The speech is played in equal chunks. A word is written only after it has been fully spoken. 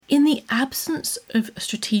in the absence of a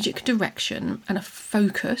strategic direction and a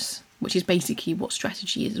focus, which is basically what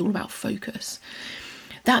strategy is, all about focus,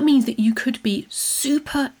 that means that you could be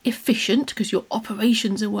super efficient because your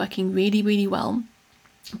operations are working really, really well,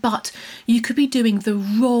 but you could be doing the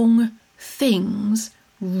wrong things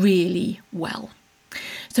really well.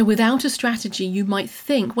 So without a strategy, you might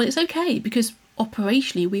think, well, it's okay because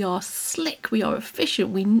operationally we are slick, we are efficient,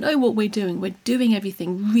 we know what we're doing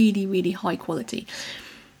everything really, really high quality.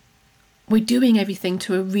 We're doing everything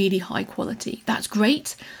to a really high quality. That's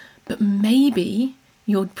great, but maybe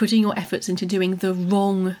you're putting your efforts into doing the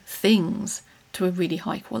wrong things to a really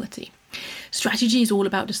high quality. Strategy is all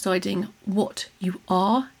about deciding what you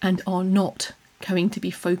are and are not going to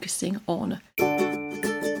be focusing on.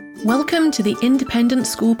 Welcome to the Independent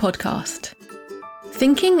School Podcast.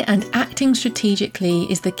 Thinking and acting strategically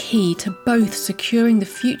is the key to both securing the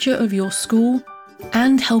future of your school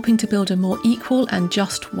and helping to build a more equal and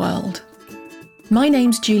just world. My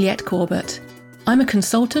name's Juliette Corbett. I'm a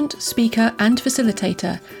consultant, speaker and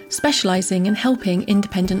facilitator specialising in helping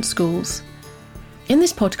independent schools. In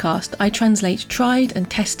this podcast, I translate tried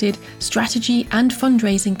and tested strategy and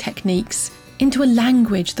fundraising techniques into a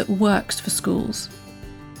language that works for schools.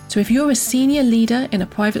 So if you're a senior leader in a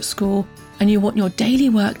private school and you want your daily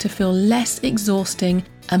work to feel less exhausting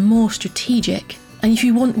and more strategic, and if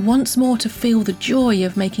you want once more to feel the joy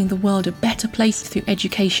of making the world a better place through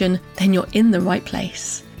education, then you're in the right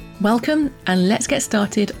place. Welcome, and let's get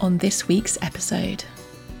started on this week's episode.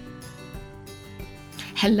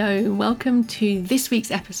 Hello, welcome to this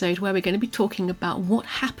week's episode where we're going to be talking about what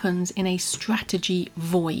happens in a strategy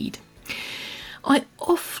void. I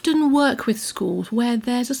often work with schools where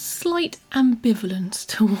there's a slight ambivalence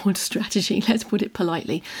towards strategy, let's put it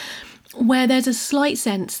politely, where there's a slight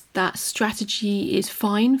sense that strategy is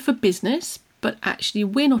fine for business, but actually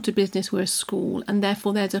we're not a business, we're a school, and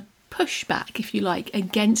therefore there's a pushback, if you like,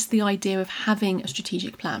 against the idea of having a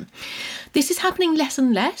strategic plan. This is happening less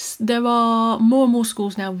and less. There are more and more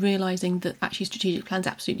schools now realising that actually strategic plans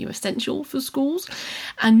are absolutely essential for schools.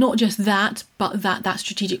 And not just that, but that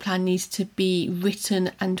strategic plan needs to be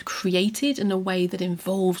written and created in a way that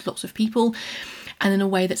involves lots of people and in a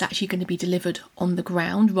way that's actually going to be delivered on the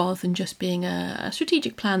ground rather than just being a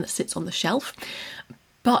strategic plan that sits on the shelf.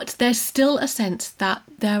 But there's still a sense that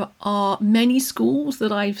there are many schools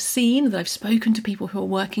that I've seen, that I've spoken to people who are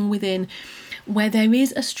working within, where there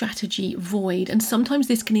is a strategy void. And sometimes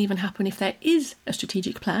this can even happen if there is a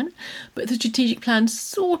strategic plan, but the strategic plan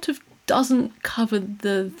sort of doesn't cover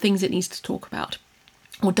the things it needs to talk about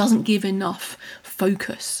or doesn't give enough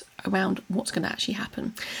focus around what's going to actually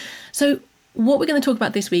happen. So what we're going to talk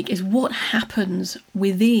about this week is what happens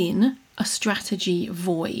within a strategy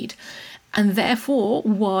void, and therefore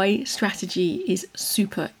why strategy is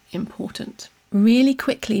super important. Really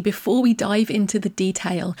quickly, before we dive into the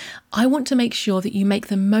detail, I want to make sure that you make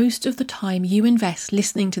the most of the time you invest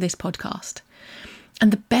listening to this podcast.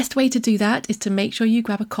 And the best way to do that is to make sure you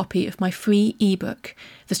grab a copy of my free ebook,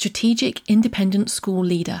 The Strategic Independent School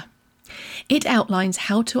Leader. It outlines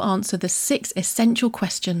how to answer the 6 essential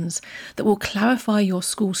questions that will clarify your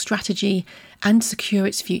school strategy and secure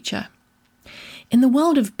its future. In the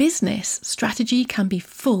world of business, strategy can be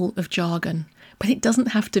full of jargon, but it doesn't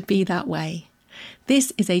have to be that way.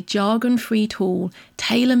 This is a jargon-free tool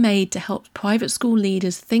tailor-made to help private school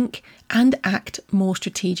leaders think and act more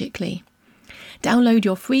strategically. Download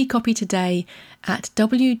your free copy today at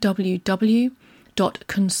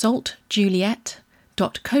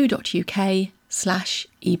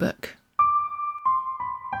www.consultjuliette.co.uk/ebook.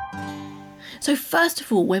 So first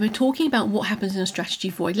of all, when we're talking about what happens in a strategy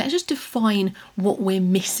void, let's just define what we're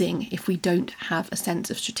missing if we don't have a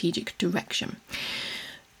sense of strategic direction.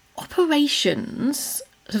 Operations,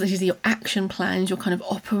 so this is your action plans, your kind of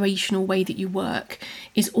operational way that you work,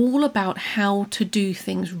 is all about how to do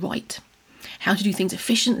things right, how to do things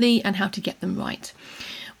efficiently and how to get them right.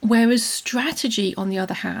 Whereas strategy, on the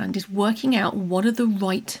other hand, is working out what are the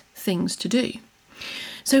right things to do.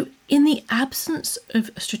 So in the absence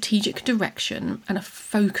of a strategic direction and a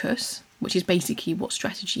focus, which is basically what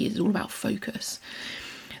strategy is, all about focus,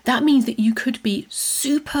 that means that you could be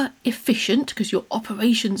super efficient because your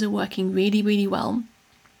operations are working really, really well,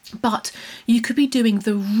 but you could be doing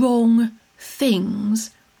the wrong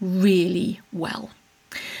things really well.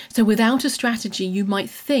 So without a strategy, you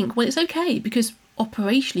might think, well, it's okay because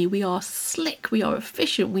operationally we are slick, we are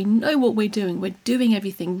efficient, we know what we're doing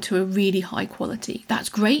everything to a really high quality. That's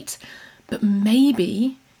great, but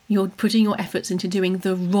maybe you're putting your efforts into doing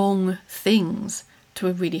the wrong things to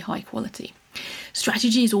a really high quality.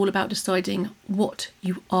 Strategy is all about deciding what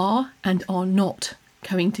you are and are not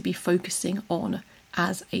going to be focusing on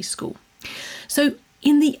as a school. So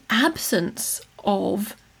in the absence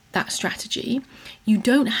of that strategy, you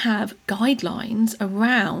don't have guidelines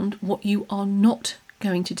around what you are not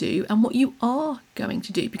going to do and what you are going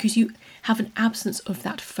to do, because you have an absence of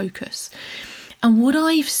that focus. And what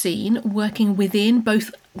I've seen working within,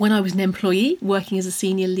 both when I was an employee, working as a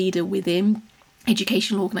senior leader within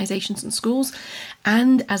educational organisations and schools,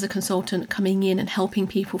 and as a consultant coming in and helping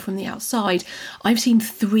people from the outside, I've seen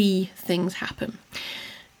three things happen.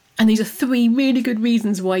 And these are three really good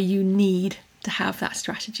reasons why you need to have that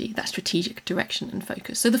strategy, that strategic direction and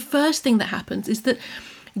focus. So the first thing that happens is that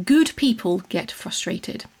good people get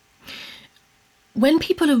frustrated. When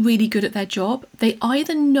people are really good at their job, they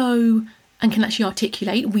either know and can actually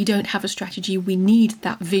articulate, we don't have a strategy, we need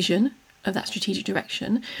that vision of that strategic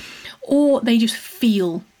direction, or they just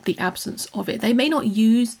feel the absence of it. They may not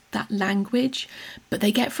use that language, but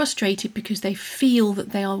they get frustrated because they feel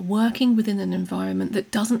that they are working within an environment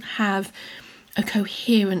that doesn't have a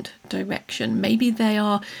coherent direction. Maybe they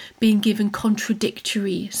are being given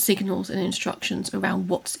contradictory signals and instructions around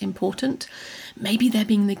what's important. Maybe they're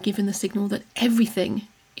being given the signal that everything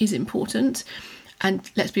is important. And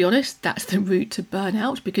let's be honest, that's the route to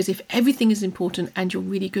burnout, because if everything is important and you're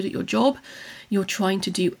really good at your job, you're trying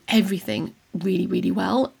to do everything really, really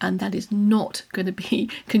well, and that is not going to be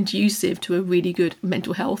conducive to a really good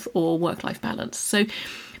mental health or work-life balance. So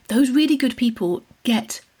those really good people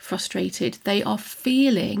get frustrated. They are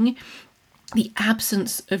feeling the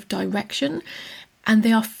absence of direction, and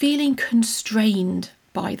they are feeling constrained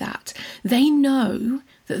by that. They know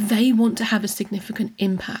that they want to have a significant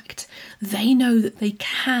impact. They know that they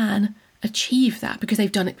can achieve that because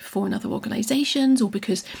they've done it before in other organisations, or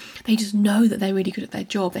because they just know that they're really good at their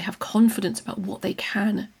job. They have confidence about what they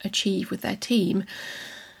can achieve with their team.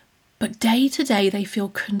 But day to day, they feel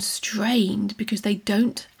constrained because they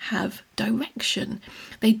don't have direction.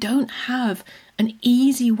 They don't have an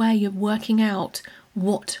easy way of working out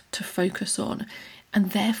what to focus on.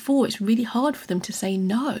 And therefore, it's really hard for them to say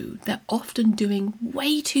no. They're often doing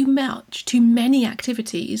way too much, too many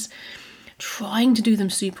activities, trying to do them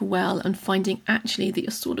super well, and finding actually that you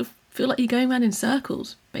sort of feel like you're going around in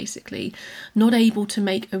circles, basically, not able to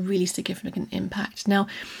make a really significant impact. Now,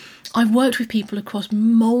 I've worked with people across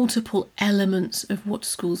multiple elements of what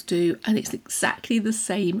schools do, and it's exactly the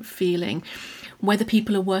same feeling, whether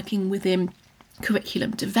people are working within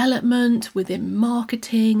curriculum development, within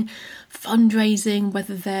marketing, fundraising,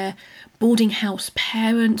 whether they're boarding house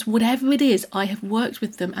parents, whatever it is, I have worked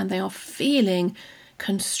with them and they are feeling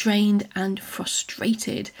constrained and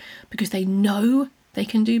frustrated because they know they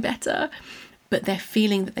can do better, but they're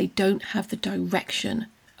feeling that they don't have the direction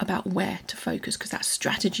about where to focus because that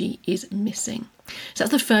strategy is missing. So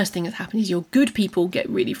that's the first thing that happens, is your good people get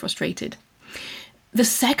really frustrated. The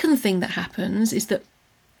second thing that happens is that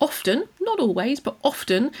often, not always, but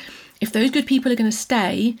often, if those good people are going to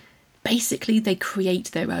stay, basically they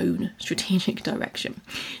create their own strategic direction.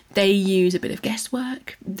 They use a bit of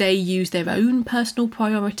guesswork, they use their own personal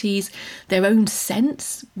priorities, their own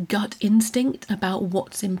sense, gut instinct about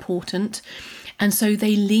what's important. And so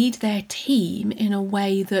they lead their team in a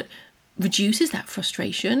way that reduces that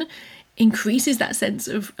frustration, increases that sense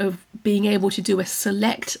of being able to do a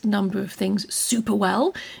select number of things super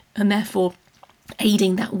well, and therefore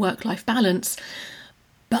aiding that work-life balance.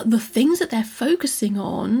 But the things that they're focusing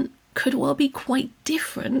on could well be quite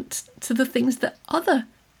different to the things that other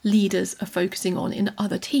leaders are focusing on in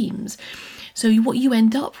other teams. So what you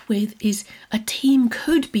end up with is a team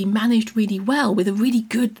could be managed really well with a really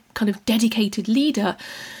good kind of dedicated leader,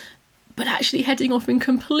 but actually heading off in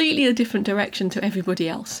completely a different direction to everybody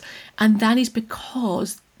else. And that is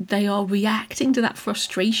because they are reacting to that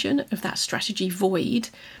frustration of that strategy void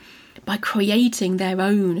by creating their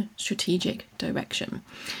own strategic direction.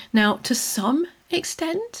 Now, to some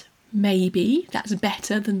extent, maybe that's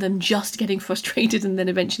better than them just getting frustrated and then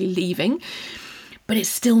eventually leaving, but it's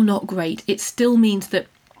still not great. It still means that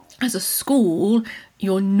as a school,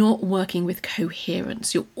 you're not working with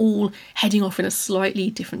coherence. You're all heading off in a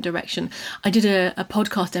slightly different direction. I did a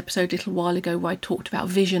podcast episode a little while ago where I talked about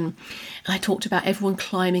vision, and I talked about everyone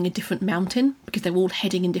climbing a different mountain because they're all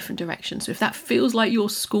heading in different directions. So if that feels like your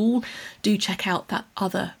school, do check out that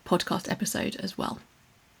other podcast episode as well.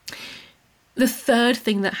 The third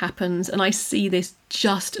thing that happens, and I see this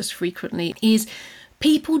just as frequently, is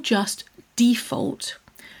people just default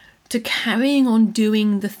to carrying on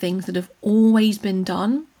doing the things that have always been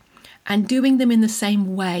done and doing them in the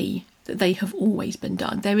same way that they have always been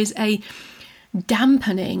done. There is a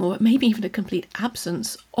dampening, or maybe even a complete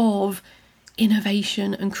absence of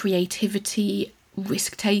innovation and creativity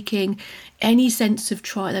risk-taking, any sense of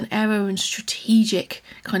trial and error and strategic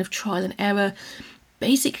kind of trial and error.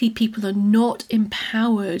 Basically, people are not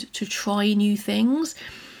empowered to try new things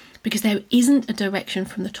because there isn't a direction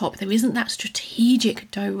from the top. There isn't that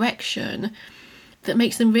strategic direction that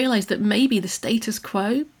makes them realise that maybe the status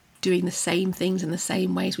quo, doing the same things in the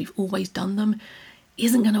same ways we've always done them,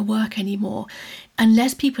 isn't going to work anymore.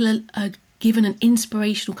 Unless people are given an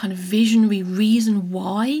inspirational kind of visionary reason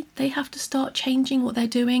why they have to start changing what they're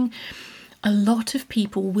doing, a lot of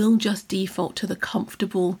people will just default to the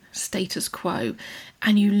comfortable status quo,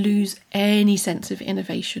 and you lose any sense of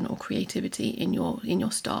innovation or creativity in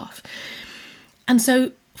your staff. And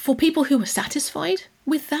so for people who are satisfied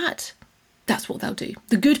with that, that's what they'll do.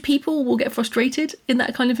 The good people will get frustrated in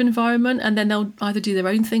that kind of environment, and then they'll either do their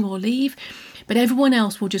own thing or leave. But everyone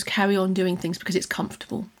else will just carry on doing things because it's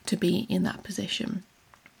comfortable to be in that position.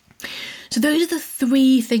 So those are the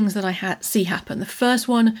three things that I see happen. The first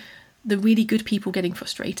one, the really good people getting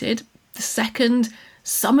frustrated. The second,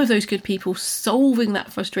 some of those good people solving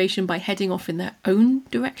that frustration by heading off in their own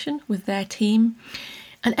direction with their team.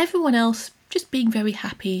 And everyone else just being very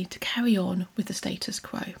happy to carry on with the status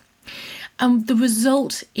quo. And the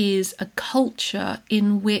result is a culture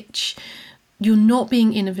in which you're not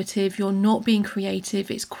being innovative, you're not being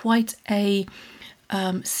creative. It's quite a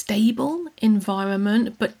stable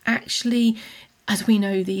environment, but actually, as we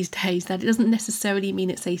know these days, that it doesn't necessarily mean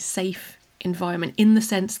it's a safe environment, in the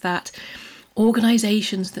sense that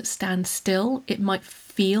organisations that stand still, it might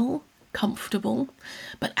feel comfortable,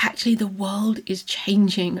 but actually the world is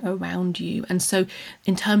changing around you. And so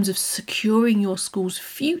in terms of securing your school's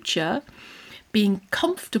future, being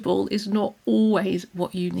comfortable is not always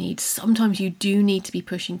what you need. Sometimes you do need to be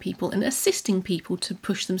pushing people and assisting people to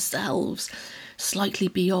push themselves slightly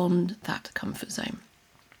beyond that comfort zone.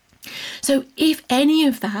 So if any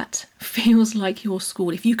of that feels like your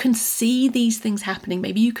school, if you can see these things happening,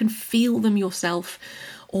 maybe you can feel them yourself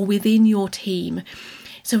or within your team,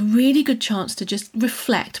 it's a really good chance to just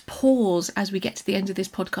reflect, pause as we get to the end of this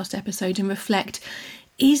podcast episode and reflect,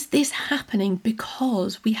 is this happening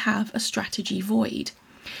because we have a strategy void?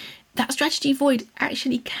 That strategy void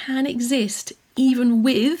actually can exist even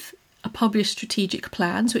with a published strategic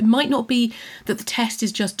plan. So it might not be that the test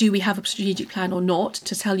is just, do we have a strategic plan or not,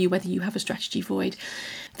 to tell you whether you have a strategy void.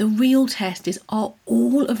 The real test is, are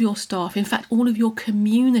all of your staff, in fact, all of your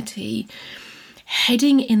community,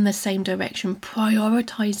 heading in the same direction,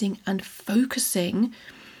 prioritising and focusing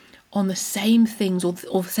on the same things or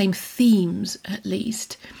the same themes at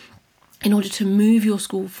least, in order to move your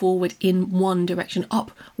school forward in one direction,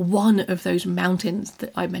 up one of those mountains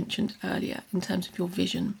that I mentioned earlier in terms of your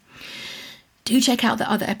vision. Do check out the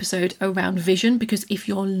other episode around vision, because if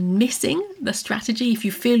you're missing the strategy, if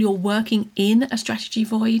you feel you're working in a strategy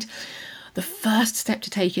void, the first step to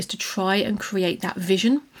take is to try and create that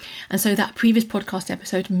vision. And so that previous podcast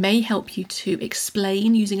episode may help you to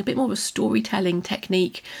explain, using a bit more of a storytelling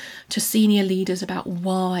technique, to senior leaders about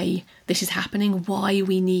why this is happening, why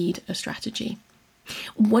we need a strategy.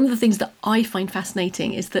 One of the things that I find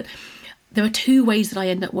fascinating is that there are two ways that I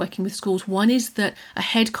end up working with schools. One is that a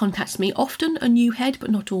head contacts me, often a new head, but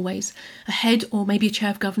not always. A head or maybe a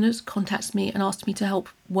chair of governors contacts me and asks me to help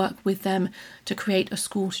work with them to create a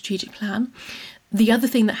school strategic plan. The other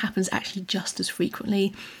thing that happens actually just as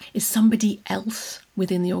frequently is somebody else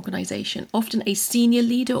within the organisation, often a senior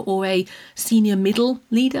leader or a senior middle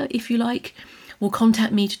leader, if you like, will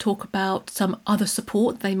contact me to talk about some other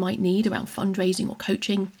support they might need around fundraising or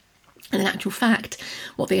coaching. And in actual fact,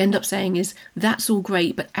 what they end up saying is, that's all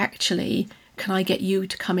great, but actually, can I get you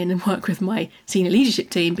to come in and work with my senior leadership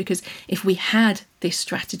team? Because if we had this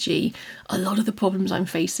strategy, a lot of the problems I'm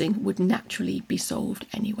facing would naturally be solved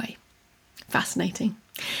anyway. Fascinating.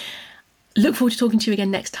 Look forward to talking to you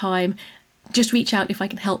again next time. Just reach out if I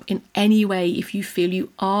can help in any way if you feel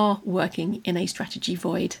you are working in a strategy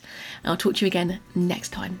void. And I'll talk to you again next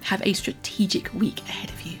time. Have a strategic week ahead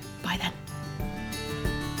of you. Bye then.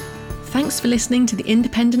 Thanks for listening to the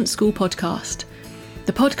Independent School Podcast,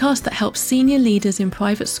 the podcast that helps senior leaders in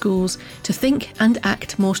private schools to think and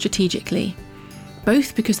act more strategically,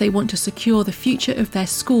 both because they want to secure the future of their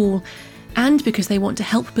school and because they want to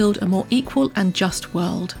help build a more equal and just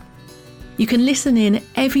world. You can listen in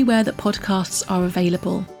everywhere that podcasts are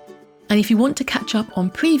available. And if you want to catch up on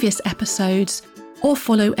previous episodes or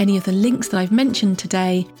follow any of the links that I've mentioned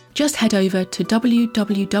today, just head over to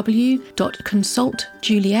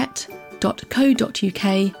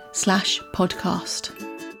www.consultjuliet.co.uk/podcast.